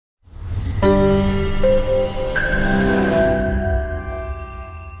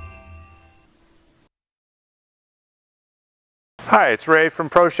Hi, it's Ray from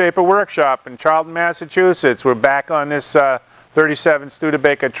Pro Shaper Workshop in Charlton, Massachusetts. We're back on this 37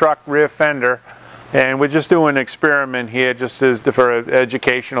 Studebaker truck rear fender, and we're just doing an experiment here just for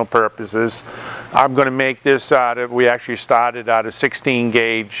educational purposes. I'm going to make this out of, we actually started out of 16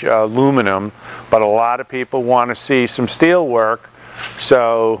 gauge aluminum, but a lot of people want to see some steel work,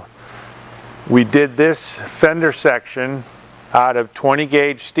 so we did this fender section out of 20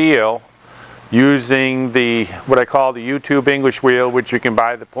 gauge steel using the what I call the YouTube English wheel, which you can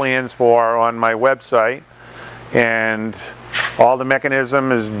buy the plans for on my website. And all the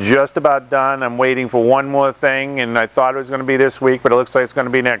mechanism is just about done. I'm waiting for one more thing, and I thought it was going to be this week, but it looks like it's going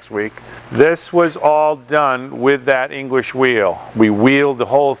to be next week. This was all done with that English wheel. We wheeled the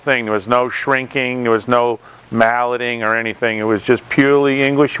whole thing. There was no shrinking, there was no malleting or anything. It was just purely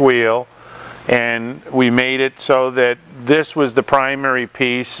English wheel. And we made it so that this was the primary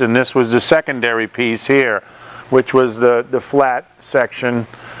piece and this was the secondary piece here, which was the flat section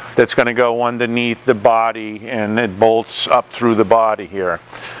that's going to go underneath the body, and it bolts up through the body here.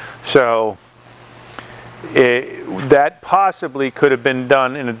 So that possibly could have been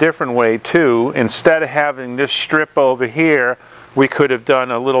done in a different way too. Instead of having this strip over here, we could have done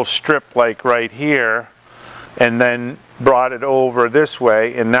a little strip like right here and then brought it over this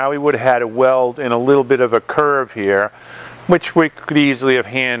way, and now we would have had a weld in a little bit of a curve here, which we could easily have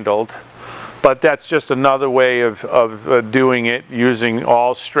handled. But that's just another way of doing it using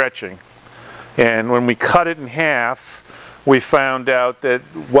all stretching. And when we cut it in half, we found out that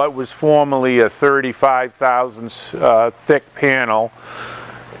what was formerly a 35 thousandths thick panel,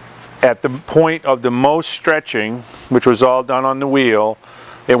 at the point of the most stretching, which was all done on the wheel,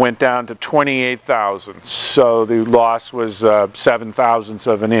 it went down to 28 thousandths, so the loss was 7 thousandths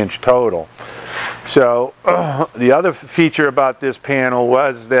of an inch total. So the other feature about this panel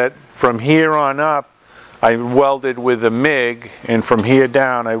was that from here on up I welded with a MIG, and from here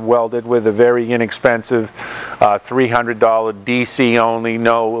down I welded with a very inexpensive $300 DC only,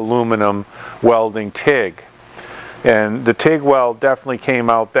 no aluminum welding TIG. And the TIG weld definitely came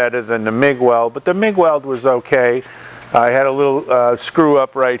out better than the MIG weld, but the MIG weld was okay. I had a little screw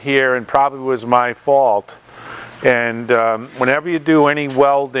up right here, and probably was my fault. And whenever you do any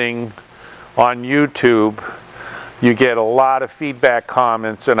welding on YouTube, you get a lot of feedback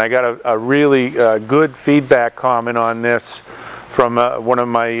comments, and I got a really good feedback comment on this from one of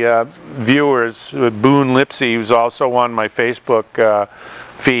my viewers, Boone Lipsy, who's also on my Facebook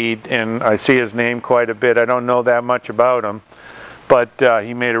feed, and I see his name quite a bit. I don't know that much about him, but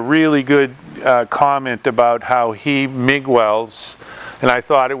he made a really good comment about how he MIG welds, and I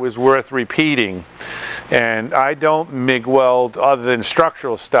thought it was worth repeating. And I don't MIG weld other than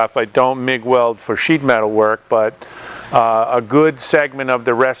structural stuff. I don't MIG weld for sheet metal work, but a good segment of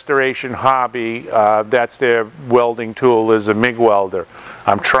the restoration hobby, that's their welding tool, is a MIG welder.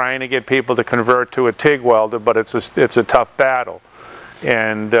 I'm trying to get people to convert to a TIG welder, but it's a tough battle.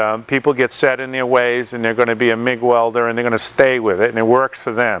 And people get set in their ways, and they're going to be a MIG welder, and they're going to stay with it, and it works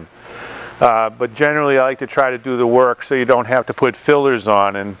for them. But generally I like to try to do the work so you don't have to put fillers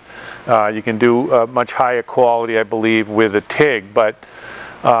on, and you can do much higher quality, I believe, with a TIG. But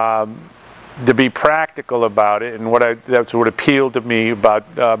to be practical about it, and that's what appealed to me about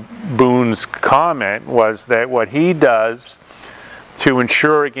Boone's comment, was that what he does to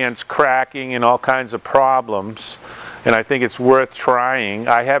ensure against cracking and all kinds of problems, and I think it's worth trying.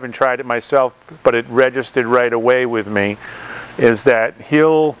 I haven't tried it myself, but it registered right away with me, is that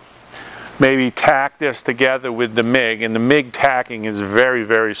he'll maybe tack this together with the MIG, and the MIG tacking is very,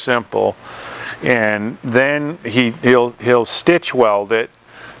 very simple. And then he'll stitch weld it,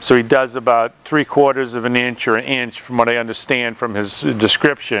 so he does about 3/4 of an inch or an inch, from what I understand from his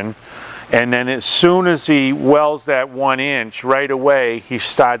description. And then as soon as he welds that 1 inch, right away he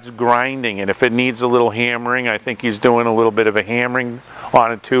starts grinding it. If it needs a little hammering, I think he's doing a little bit of a hammering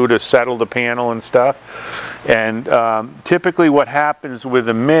on it too to settle the panel and stuff. And typically what happens with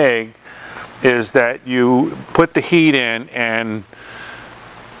a MIG is that you put the heat in, and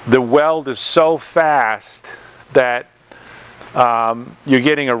the weld is so fast that you're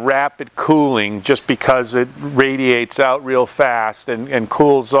getting a rapid cooling just because it radiates out real fast and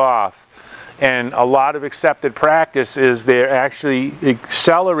cools off. And a lot of accepted practice is they're actually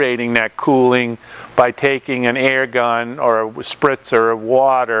accelerating that cooling by taking an air gun or a spritzer of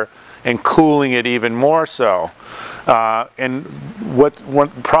water and cooling it even more so. And one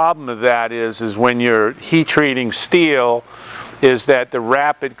problem of that is when you're heat treating steel, is that the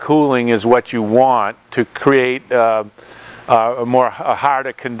rapid cooling is what you want to create a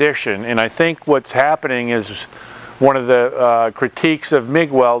harder condition. And I think what's happening is one of the critiques of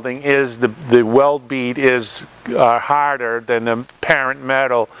MIG welding is the weld bead is harder than the parent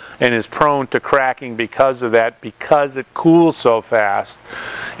metal and is prone to cracking because of that, because it cools so fast.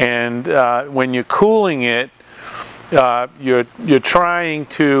 And when you're cooling it, you're trying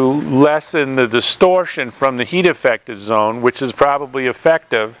to lessen the distortion from the heat affected zone, which is probably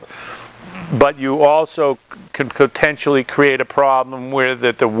effective, but you also can potentially create a problem where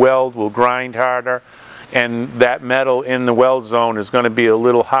the weld will grind harder, and that metal in the weld zone is going to be a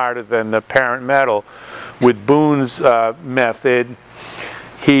little harder than the parent metal. With Boone's method,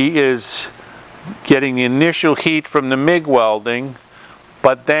 he is getting the initial heat from the MIG welding,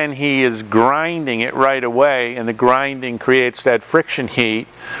 but then he is grinding it right away, and the grinding creates that friction heat,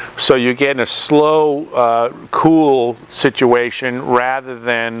 so you're getting a slow cool situation rather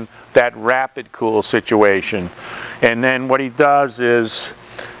than that rapid cool situation. And then what he does is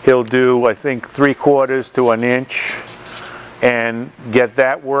he'll do, I think, 3/4 to an inch and get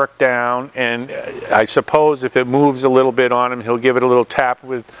that work down, and I suppose if it moves a little bit on him, he'll give it a little tap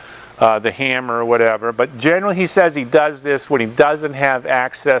with the hammer or whatever. But generally he says he does this when he doesn't have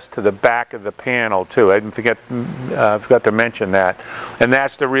access to the back of the panel too. I didn't forgot to mention that. And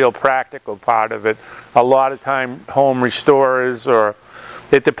that's the real practical part of it. A lot of time home restorers, or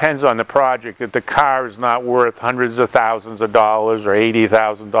it depends on the project, if the car is not worth hundreds of thousands of dollars or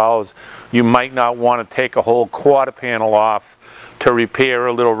 $80,000, you might not want to take a whole quarter panel off to repair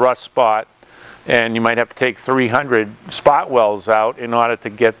a little rust spot, and you might have to take 300 spot welds out in order to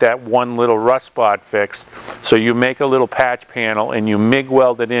get that one little rust spot fixed. So you make a little patch panel and you MIG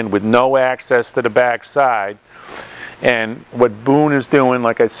weld it in with no access to the back side. And what Boone is doing,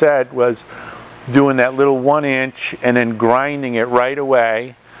 like I said, was doing that little 1 inch and then grinding it right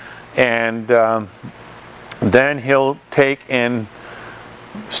away, and then he'll take and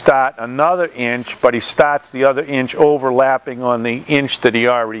start another inch, but he starts the other inch overlapping on the inch that he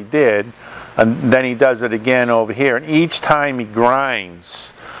already did, and then he does it again over here, and each time he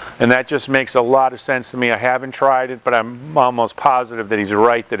grinds. And that just makes a lot of sense to me. I haven't tried it, but I'm almost positive that he's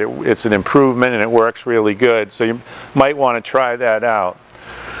right, that it's an improvement and it works really good. So you might want to try that out.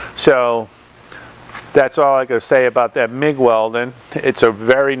 So that's all I can say about that MIG welding. It's a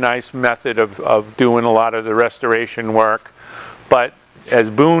very nice method of doing a lot of the restoration work. But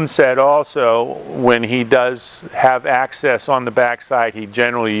as Boone said also, when he does have access on the backside, he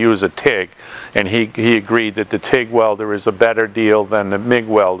generally uses a TIG. And he agreed that the TIG welder is a better deal than the MIG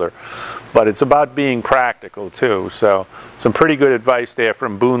welder. But it's about being practical too. So some pretty good advice there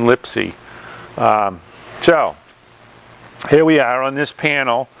from Boone Lipsey. So here we are on this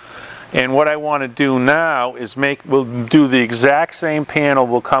panel. And what I want to do now is we'll do the exact same panel.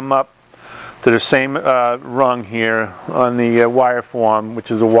 We'll come up to the same rung here on the wire form,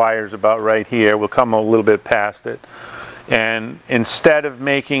 which is the wires about right here. We'll come a little bit past it. And instead of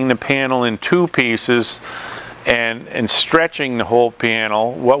making the panel in 2 pieces and stretching the whole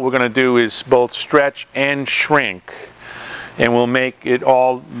panel, what we're going to do is both stretch and shrink. And we'll make it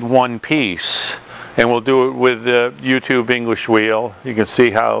all 1 piece. And we'll do it with the YouTube English wheel. You can see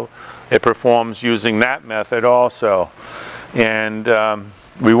how it performs using that method also. And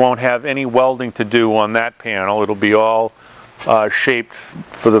we won't have any welding to do on that panel. It'll be all shaped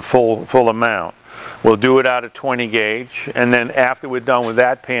for the full amount. We'll do it out of 20 gauge, and then after we're done with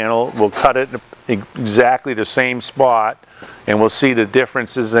that panel, we'll cut it in exactly the same spot, and we'll see the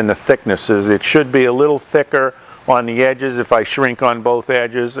differences in the thicknesses. It should be a little thicker on the edges if I shrink on both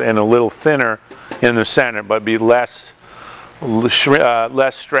edges, and a little thinner in the center, but be less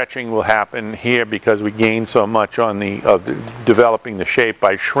stretching will happen here because we gain so much on developing the shape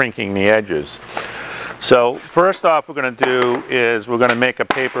by shrinking the edges. So first off, we're going to do is we're going to make a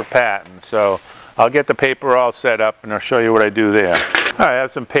paper pattern. So I'll get the paper all set up and I'll show you what I do there. All right, I have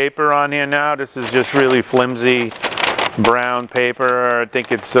some paper on here now. This is just really flimsy brown paper. I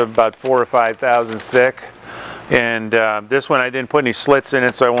think it's about 4,000 or 5,000 thick. And this one I didn't put any slits in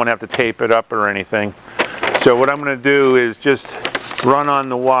it, so I won't have to tape it up or anything. So what I'm going to do is just run on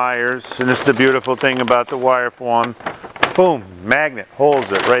the wires, and this is the beautiful thing about the wire form. Boom, magnet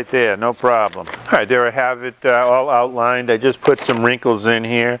holds it right there, no problem. All right, there I have it all outlined. I just put some wrinkles in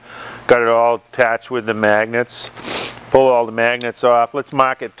here, got it all attached with the magnets. Pull all the magnets off. Let's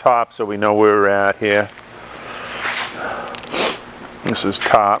mark it top so we know where we're at here. This is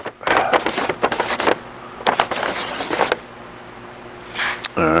top.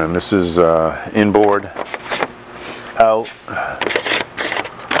 And this is inboard. Out.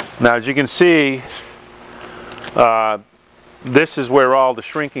 Now as you can see, this is where all the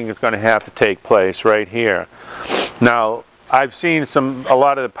shrinking is going to have to take place right here. Now I've seen a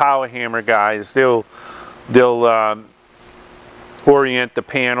lot of the power hammer guys, they'll they'll orient the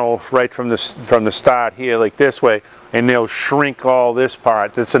panel right from the start here, like this way, and they'll shrink all this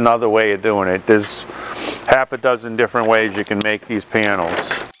part. That's another way of doing it. There's half a dozen different ways you can make these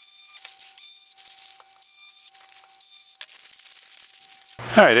panels.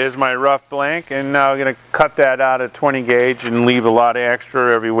 Alright, there's my rough blank, and now I'm going to cut that out at 20 gauge and leave a lot of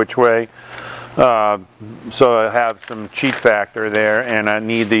extra every which way. So I have some cheat factor there, and I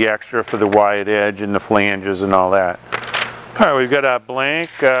need the extra for the wide edge and the flanges and all that. Alright, we've got our blank.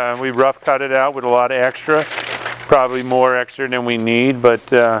 We rough cut it out with a lot of extra. Probably more extra than we need, but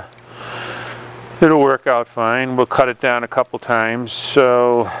it'll work out fine. We'll cut it down a couple times.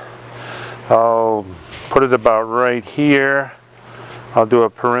 So I'll put it about right here. I'll do a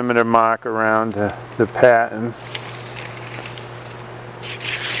perimeter mark around the pattern.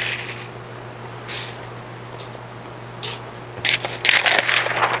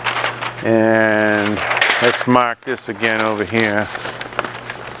 And let's mark this again over here.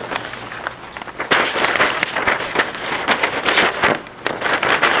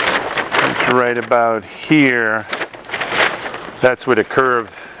 It's right about here. That's where the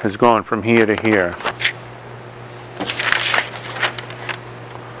curve is going from here to here.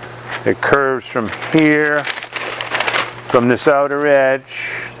 It curves from here, from this outer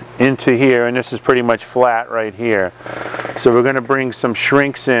edge into here, and this is pretty much flat right here. So we're going to bring some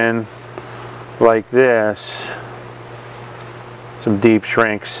shrinks in like this, some deep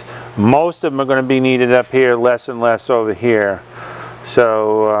shrinks. Most of them are going to be needed up here, less and less over here.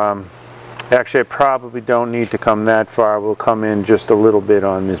 So actually I probably don't need to come that far. We'll come in just a little bit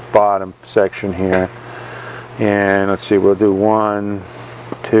on this bottom section here. And let's see, we'll do 1,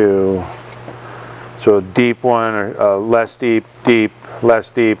 2, so a deep one, or less deep, deep, less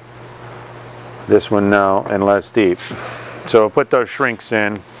deep, this one no, and less deep. So I'll put those shrinks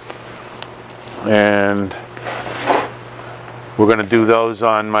in, and we're going to do those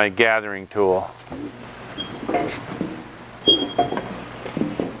on my gathering tool.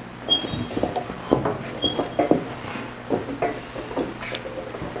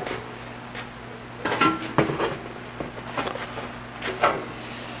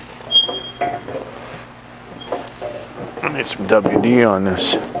 Need some WD on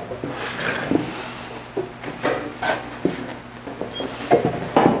this.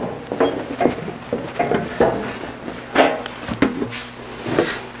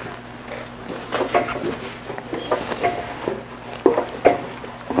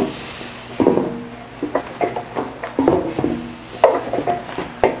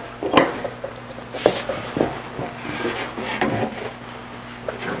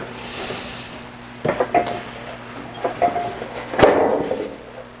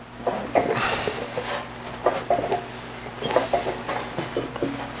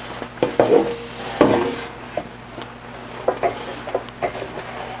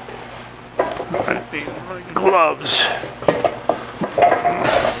 Gloves.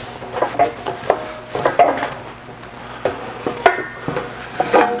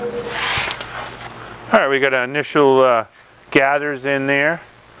 Alright, we got our initial gathers in there,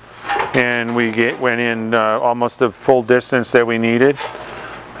 and we went in almost the full distance that we needed,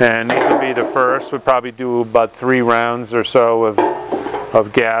 and these will be the first. We'll probably do about 3 rounds or so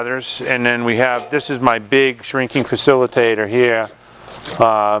of gathers, and then we have, this is my big shrinking facilitator here.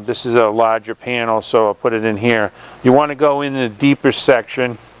 This is a larger panel, so I'll put it in here. You want to go in the deeper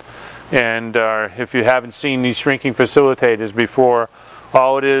section, and if you haven't seen these shrinking facilitators before,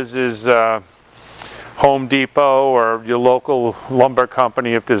 all it is Home Depot or your local lumber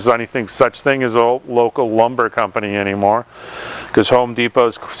company, if there's anything such thing as a local lumber company anymore, because Home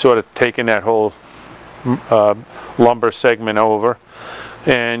Depot's sort of taken that whole lumber segment over.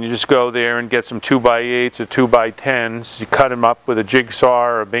 And you just go there and get some 2x8s or 2x10s. You cut them up with a jigsaw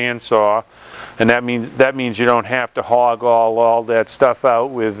or a bandsaw, and that means you don't have to hog all that stuff out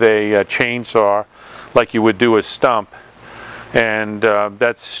with a chainsaw like you would do a stump. And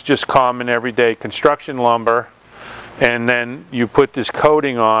that's just common everyday construction lumber. And then you put this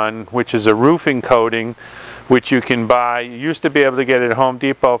coating on, which is a roofing coating, which you can buy. You used to be able to get it at Home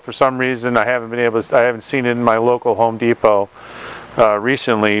Depot. For some reason, I haven't seen it in my local Home Depot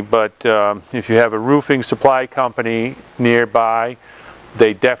recently, but if you have a roofing supply company nearby,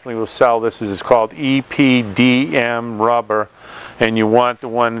 they definitely will sell this. It's called EPDM rubber, and you want the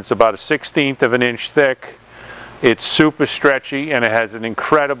one that's about 1/16 of an inch thick. It's super stretchy, and it has an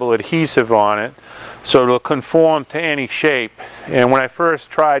incredible adhesive on it, so it'll conform to any shape. And when I first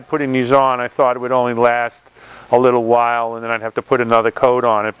tried putting these on, I thought it would only last a little while, and then I'd have to put another coat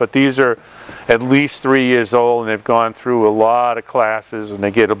on it. But these are at least 3 years old, and they've gone through a lot of classes, and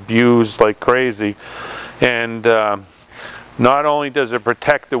they get abused like crazy. And not only does it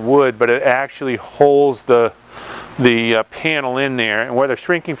protect the wood, but it actually holds the panel in there. And what a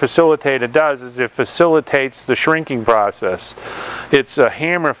shrinking facilitator does is it facilitates the shrinking process. It's a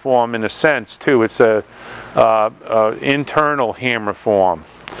hammer form in a sense too. It's a internal hammer form.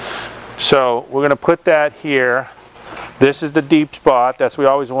 So we're going to put that here. This is the deep spot. That's we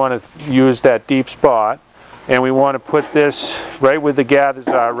always want to use that deep spot. And we want to put this right where the gathers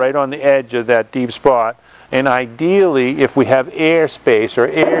are, right on the edge of that deep spot. And ideally, if we have air space or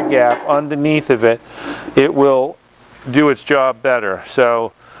air gap underneath of it, it will do its job better.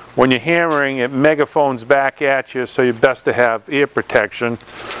 So when you're hammering, it megaphones back at you, so you're best to have ear protection.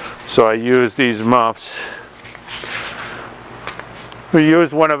 So I use these muffs. We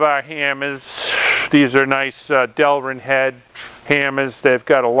use one of our hammers. These are nice Delrin head hammers. They've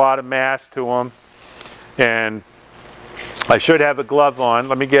got a lot of mass to them. And I should have a glove on.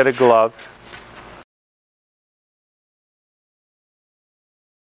 Let me get a glove.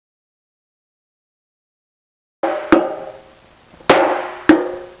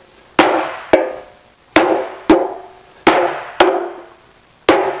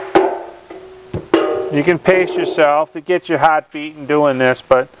 You can pace yourself to get your heart beating doing this,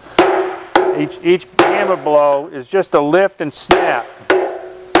 but each hammer blow is just a lift and snap.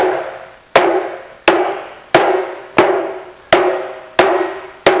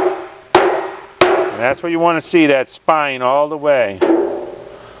 And that's what you want to see, that spine all the way.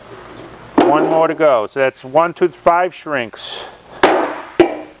 One more to go. So that's 1, 2, 5 shrinks.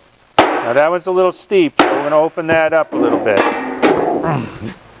 Now that one's a little steep, so we're going to open that up a little bit.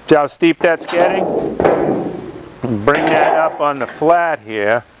 See how steep that's getting? Bring that up on the flat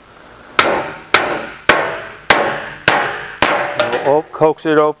here. We'll coax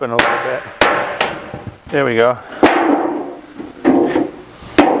it open a little bit. There we go.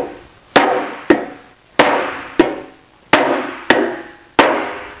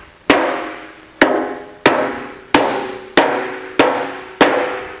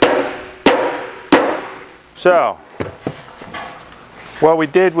 So, what we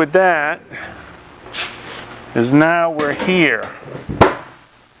did with that is now we're here.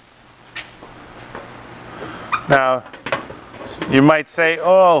 Now, you might say,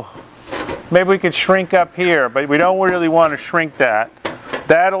 oh, maybe we could shrink up here, but we don't really want to shrink that.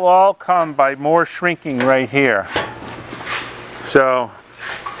 That'll all come by more shrinking right here. So,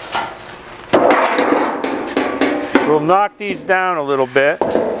 we'll knock these down a little bit.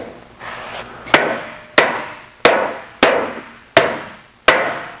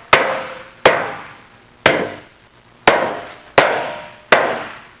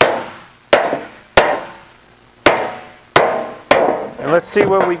 Let's see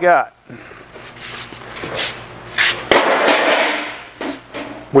what we got.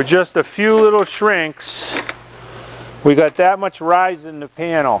 With just a few little shrinks, we got that much rise in the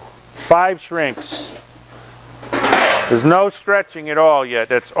panel. 5 shrinks. There's no stretching at all yet.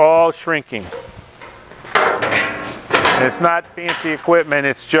 That's all shrinking. And it's not fancy equipment.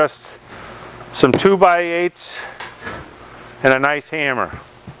 It's just some 2x8s and a nice hammer.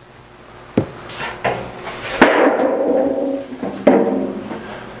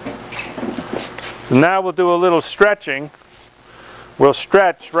 Now we'll do a little stretching. We'll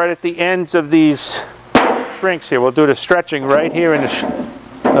stretch right at the ends of these shrinks here. We'll do the stretching right here in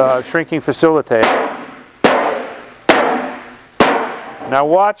the shrinking facilitator. Now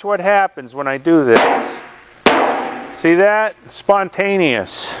watch what happens when I do this. See that?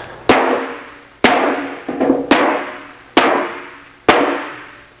 Spontaneous.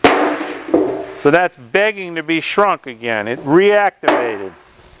 So that's begging to be shrunk again. It reactivated.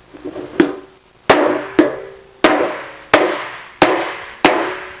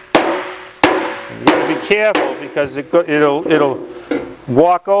 Be careful because it'll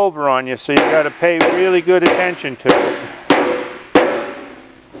walk over on you, so you got to pay really good attention to it.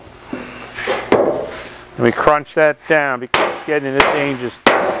 And we crunch that down because it's getting in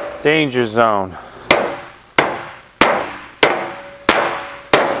the danger zone.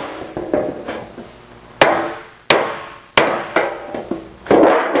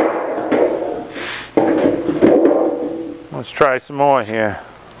 Let's try some more here.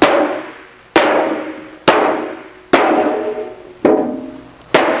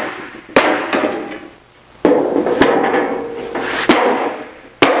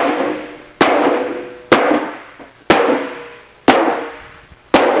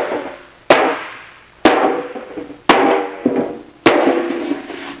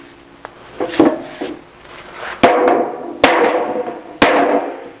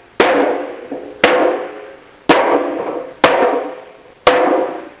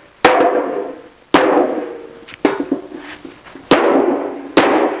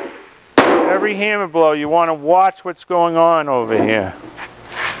 every hammer blow, you want to watch what's going on over here.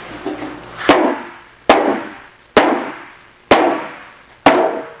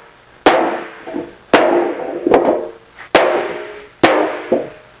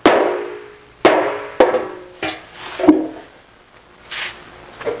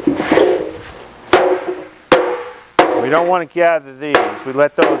 We don't want to gather these, we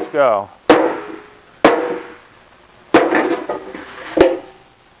let those go.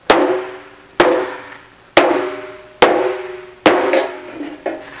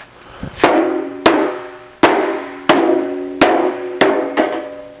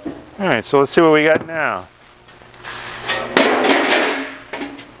 Alright, so let's see what we got now.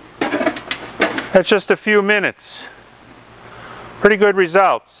 That's just a few minutes. Pretty good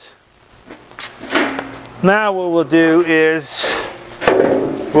results. Now what we'll do is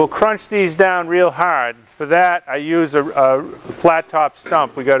we'll crunch these down real hard. For that I use a flat top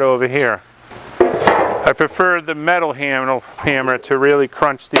stump we got over here. I prefer the metal hammer to really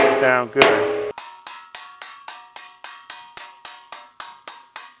crunch these down good.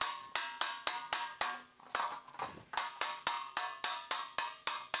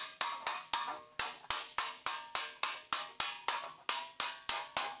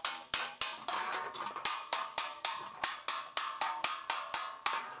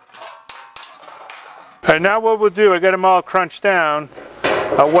 Alright, now what we'll do, I got them all crunched down.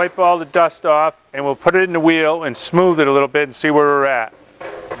 I'll wipe all the dust off and we'll put it in the wheel and smooth it a little bit and see where we're at.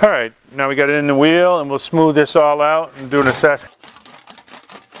 Alright, now we got it in the wheel and we'll smooth this all out and do an assessment.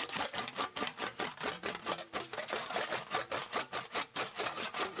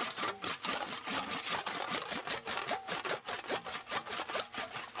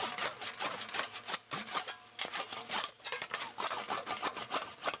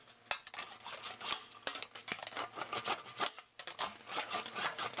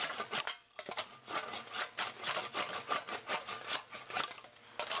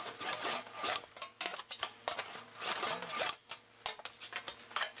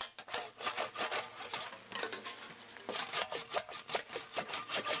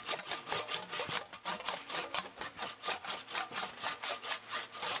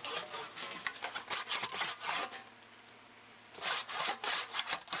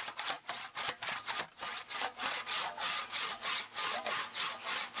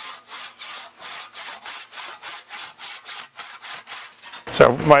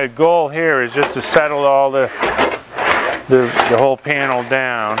 So my goal here is just to settle all the whole panel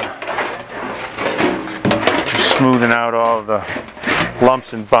down, just smoothing out all the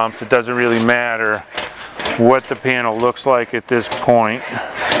lumps and bumps. It doesn't really matter what the panel looks like at this point.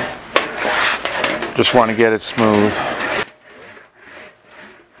 Just want to get it smooth.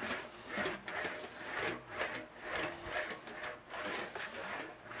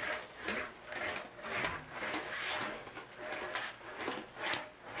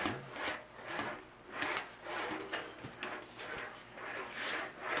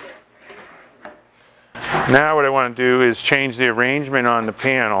 Now what I want to do is change the arrangement on the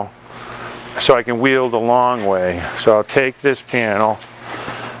panel so I can wheel the long way. So I'll take this panel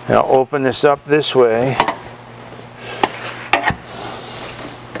and I'll open this up this way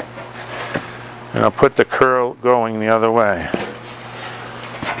and I'll put the curl going the other way.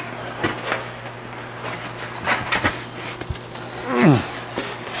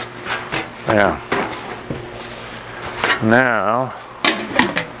 Yeah. Now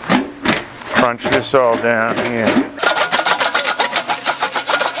crunch this all down here.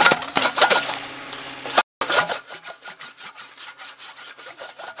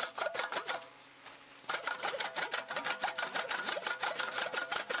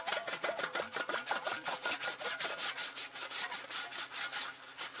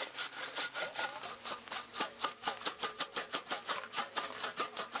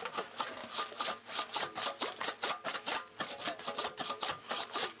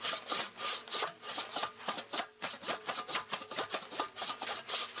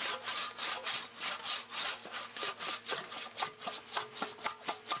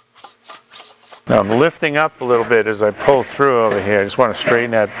 Now I'm lifting up a little bit as I pull through over here. I just want to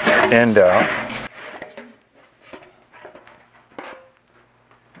straighten that end out.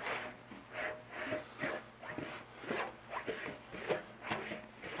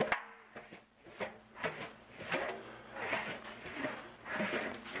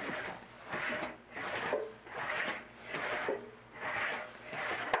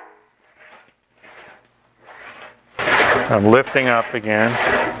 I'm lifting up again.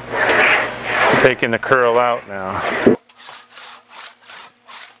 Taking the curl out now.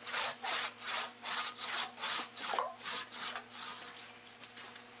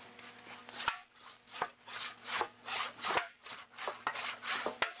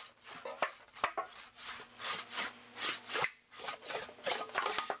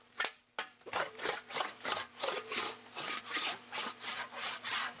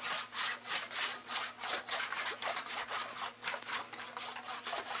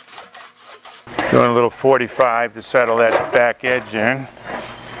 Doing a little 45 to settle that back edge in.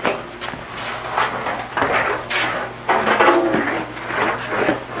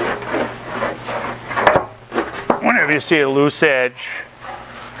 Whenever you see a loose edge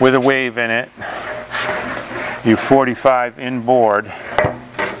with a wave in it, you 45 inboard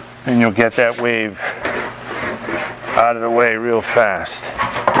and you'll get that wave out of the way real fast.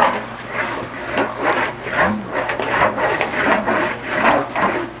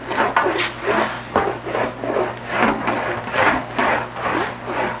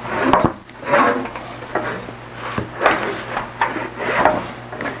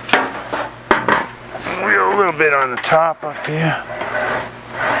 A little bit on the top up here.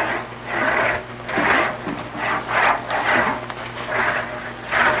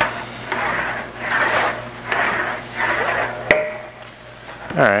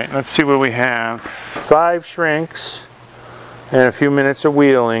 Alright, let's see what we have. 5 shrinks and a few minutes of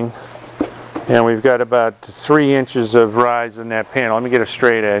wheeling, and we've got about 3 inches of rise in that panel. Let me get a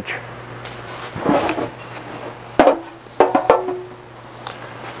straight edge.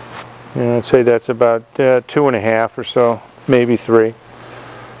 Yeah, I'd say that's about 2.5 or so, maybe 3.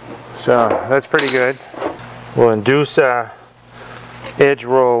 So that's pretty good. We'll induce a edge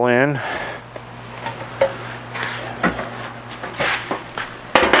roll in.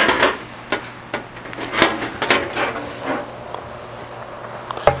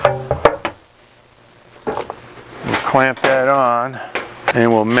 We'll clamp that on,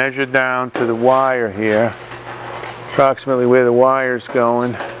 and we'll measure down to the wire here, approximately where the wire's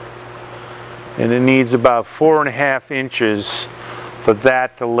going. And it needs about 4.5 inches for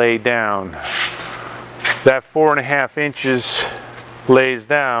that to lay down. That 4.5 inches lays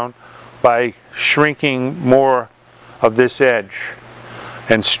down by shrinking more of this edge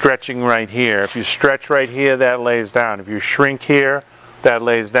and stretching right here. If you stretch right here, that lays down. If you shrink here, that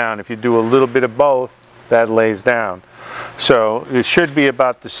lays down. If you do a little bit of both, that lays down. So it should be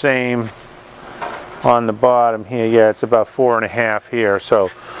about the same on the bottom here. Yeah, it's about 4.5 here. So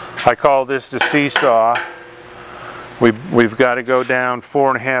I call this the seesaw. We've got to go down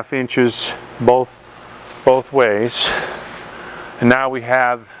 4.5 inches both ways. And now we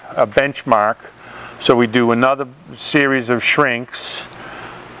have a benchmark. So we do another series of shrinks,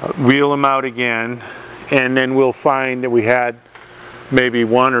 wheel them out again, and then we'll find that we had maybe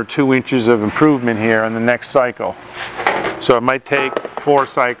 1 or 2 inches of improvement here on the next cycle. So it might take 4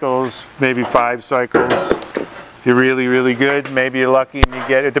 cycles, maybe 5 cycles. If you're really, really good, maybe you're lucky and you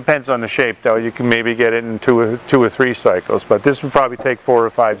get it. It depends on the shape, though. You can maybe get it in 2 or 3 cycles, but this would probably take 4 or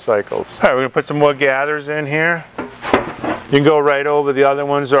 5 cycles. All right, we're gonna put some more gathers in here. You can go right over the other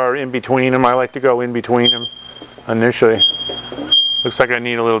ones or in between them. I like to go in between them initially. Looks like I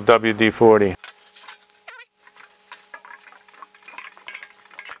need a little WD-40.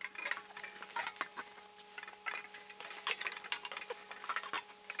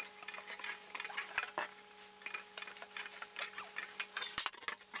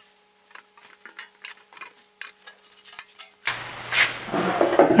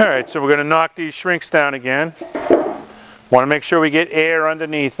 Alright, so we're going to knock these shrinks down again. Want to make sure we get air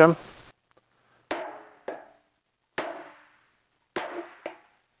underneath them.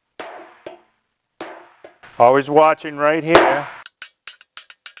 Always watching right here.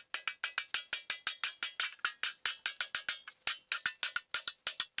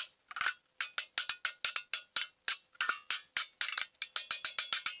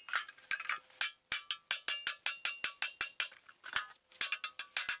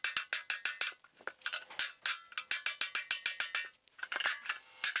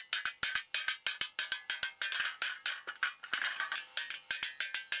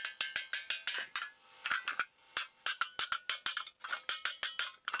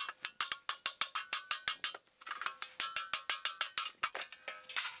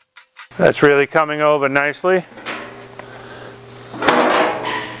 That's really coming over nicely.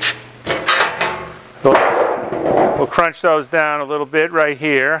 We'll crunch those down a little bit right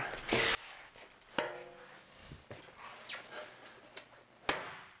here.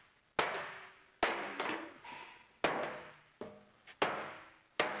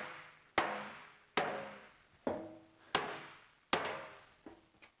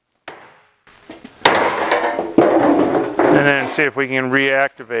 And then see if we can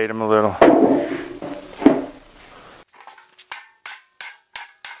reactivate them a little.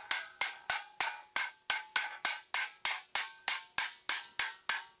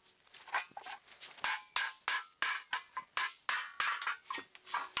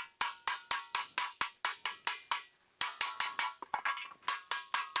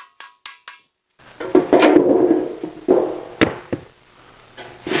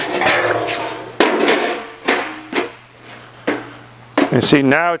 You see,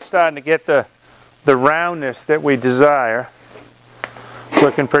 now it's starting to get the roundness that we desire. It's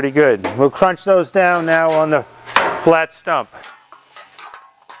looking pretty good. We'll crunch those down now on the flat stump.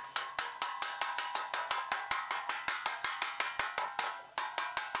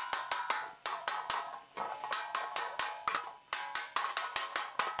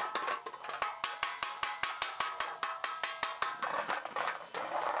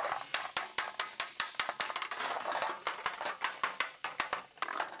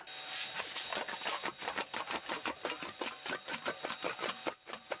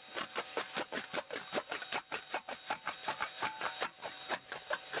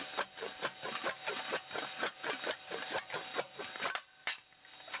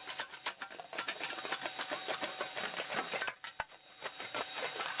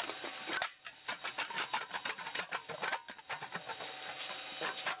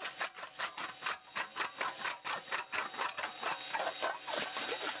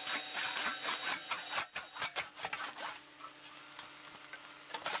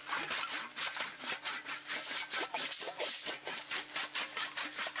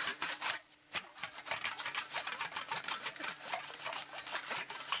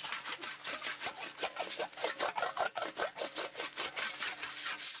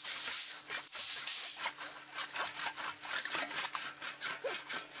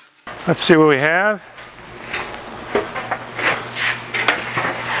 Let's see what we have.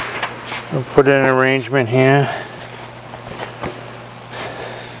 We'll put in an arrangement here.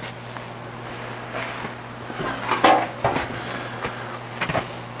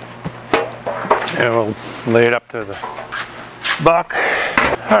 And we'll lay it up to the buck.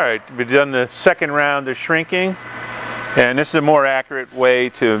 All right, we've done the second round of shrinking, and this is a more accurate way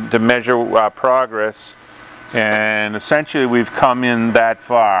to measure our progress. And essentially we've come in that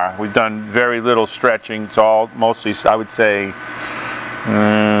far. We've done very little stretching. It's all mostly, I would say,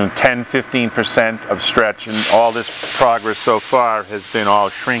 10-15% of stretch, and all this progress so far has been all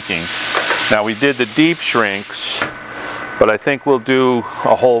shrinking. Now, we did the deep shrinks, but I think we'll do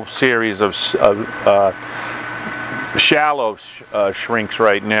a whole series of shallow shrinks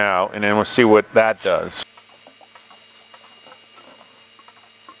right now, and then we'll see what that does.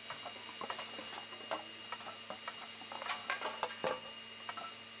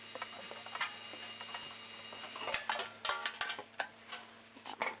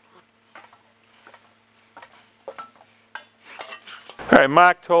 All right,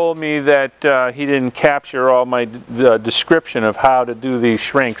 Mark told me that he didn't capture all my description of how to do these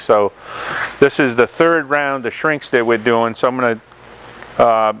shrinks, so this is the third round of shrinks that we're doing, so I'm going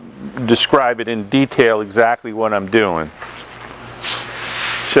to describe it in detail exactly what I'm doing.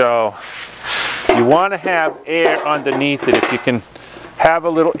 So you want to have air underneath it. If you can have a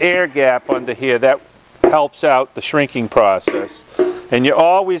little air gap under here, that helps out the shrinking process. And you're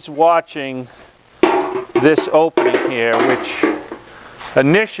always watching this opening here, which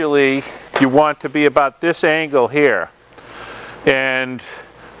initially you want to be about this angle here, and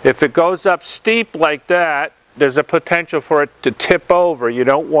if it goes up steep like that, there's a potential for it to tip over. You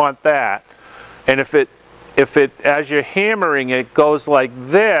don't want that. And if it as you're hammering it goes like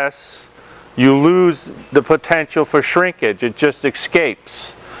this, you lose the potential for shrinkage. It just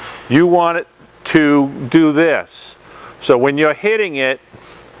escapes. You want it to do this. So when you're hitting it,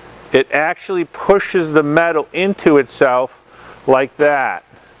 it actually pushes the metal into itself like that,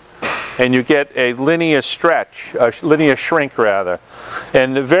 and you get a linear stretch, a linear shrink rather.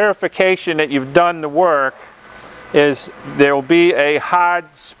 And the verification that you've done the work is there will be a hard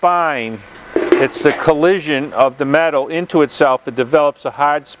spine. It's the collision of the metal into itself that develops a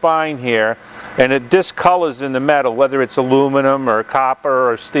hard spine here, and it discolors in the metal, whether it's aluminum or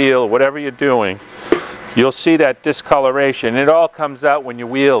copper or steel, whatever you're doing. You'll see that discoloration. It all comes out when you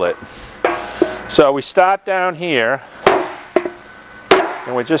wheel it. So we start down here,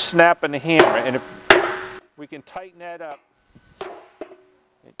 and we're just snapping the hammer, and if we can tighten that up.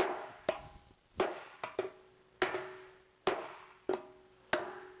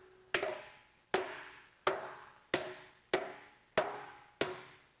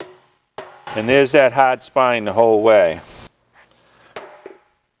 And there's that hard spine the whole way.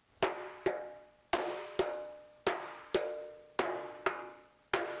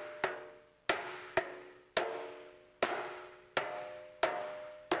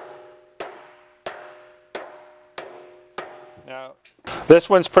 Now, this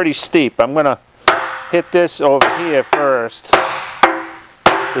one's pretty steep. I'm going to hit this over here first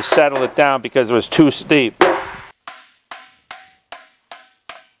to settle it down because it was too steep.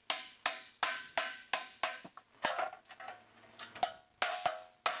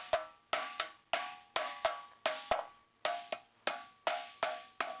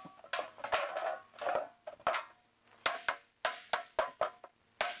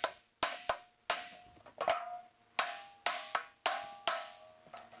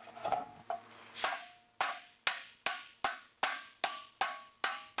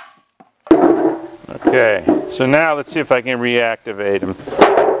 Okay, so now let's see if I can reactivate them.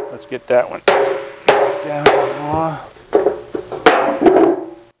 Let's get that one down more.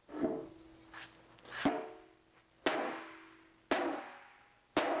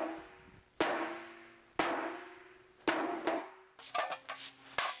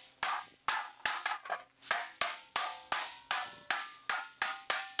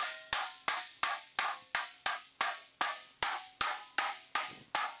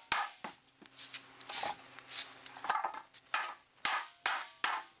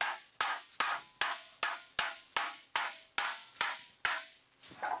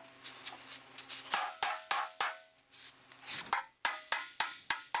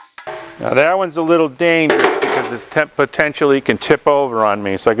 Now that one's a little dangerous because it's potentially can tip over on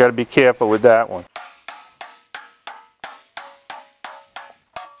me, so I got to be careful with that one.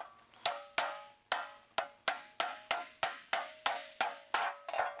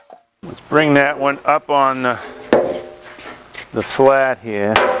 Let's bring that one up on the flat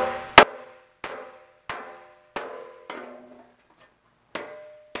here.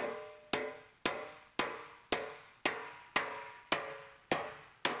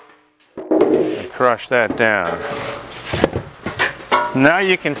 Crush that down. Now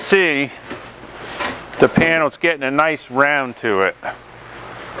you can see the panel's getting a nice round to it.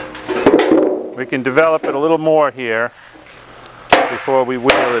 We can develop it a little more here before we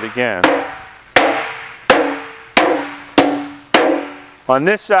wheel it again. On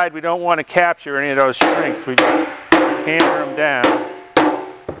this side we don't want to capture any of those shrinks. We just hammer them down.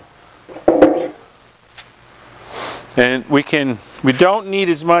 And we don't need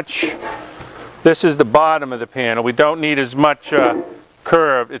as much. This is the bottom of the panel. We don't need as much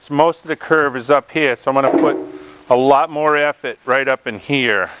curve. Most of the curve is up here, so I'm going to put a lot more effort right up in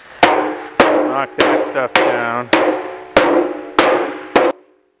here. Knock that stuff down.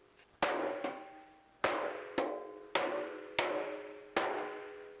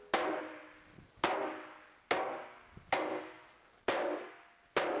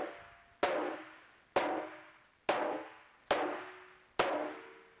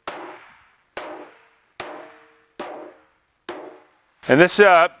 And this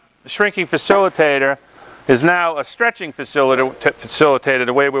shrinking facilitator is now a stretching facilitator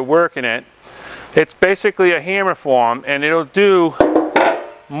the way we're working it. It's basically a hammer form, and it'll do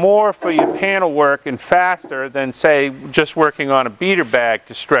more for your panel work and faster than, say, just working on a beater bag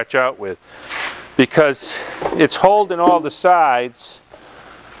to stretch out with, because it's holding all the sides,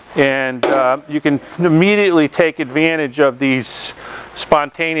 and you can immediately take advantage of these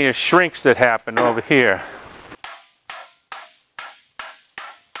spontaneous shrinks that happen over here.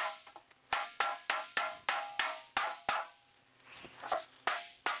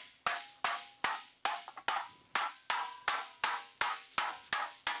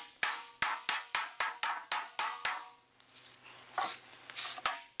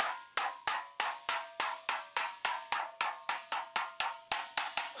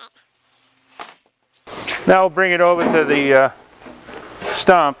 Now we'll bring it over to the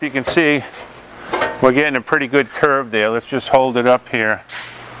stump. You can see we're getting a pretty good curve there. Let's just hold it up here.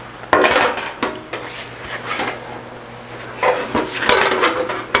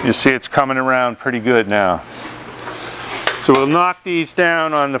 You see it's coming around pretty good now. So we'll knock these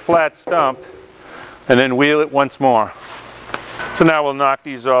down on the flat stump and then wheel it once more. So now we'll knock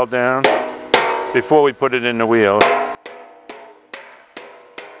these all down before we put it in the wheel.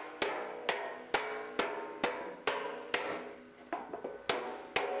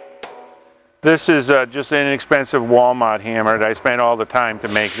 This is just an inexpensive Walmart hammer. I spent all the time to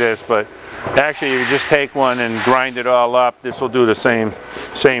make this, but actually you just take one and grind it all up. This will do the same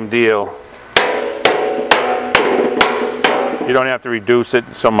deal. You don't have to reduce it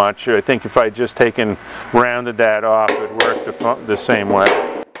so much. I think if I just rounded that off, it would work the same way.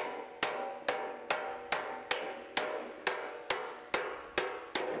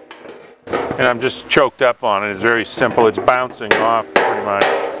 And I'm just choked up on it. It's very simple. It's bouncing off pretty much.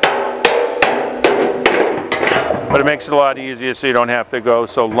 But it makes it a lot easier so you don't have to go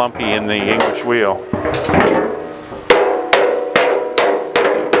so lumpy in the English wheel.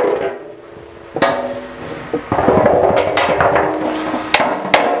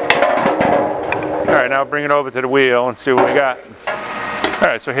 Alright, now bring it over to the wheel and see what we got.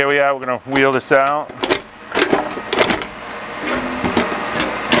 Alright, so here we are. We're going to wheel this out.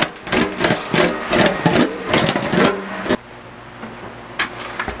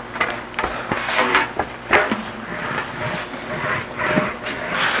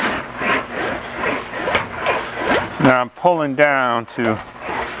 Now I'm pulling down to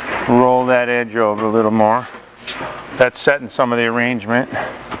roll that edge over a little more. That's setting some of the arrangement.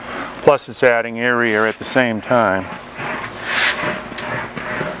 Plus it's adding area at the same time.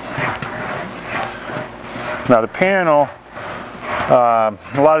 Now the panel, a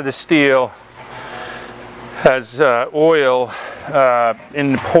lot of the steel has oil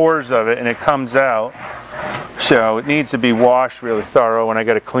in the pores of it, and it comes out. So it needs to be washed really thorough, and I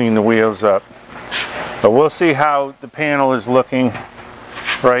got to clean the wheels up. But we'll see how the panel is looking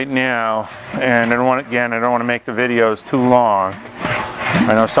right now. And I don't want to make the videos too long.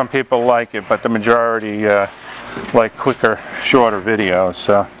 I know some people like it, but the majority like quicker, shorter videos.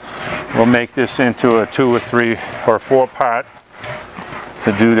 So we'll make this into a 2 or 3 or 4 part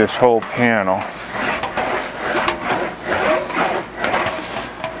to do this whole panel.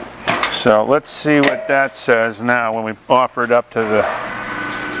 So let's see what that says now when we offer it up to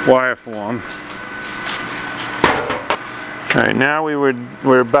the wire form. All right, now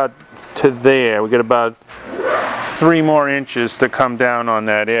we're about to there. We got about 3 more inches to come down on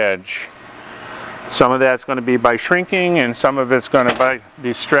that edge. Some of that's going to be by shrinking, and some of it's going to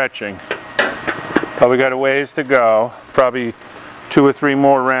be stretching. But we got a ways to go. Probably 2 or 3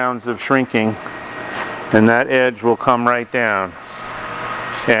 more rounds of shrinking, and that edge will come right down.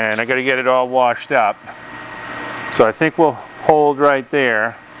 And I got to get it all washed up. So I think we'll hold right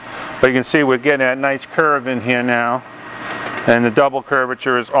there. But you can see we're getting that nice curve in here now. And the double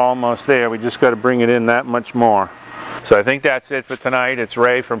curvature is almost there. We just got to bring it in that much more. So I think that's it for tonight. It's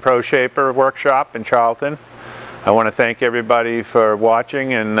Ray from Pro Shaper Workshop in Charlton. I want to thank everybody for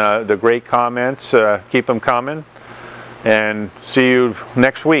watching and the great comments. Keep them coming. And see you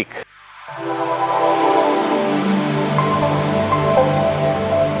next week.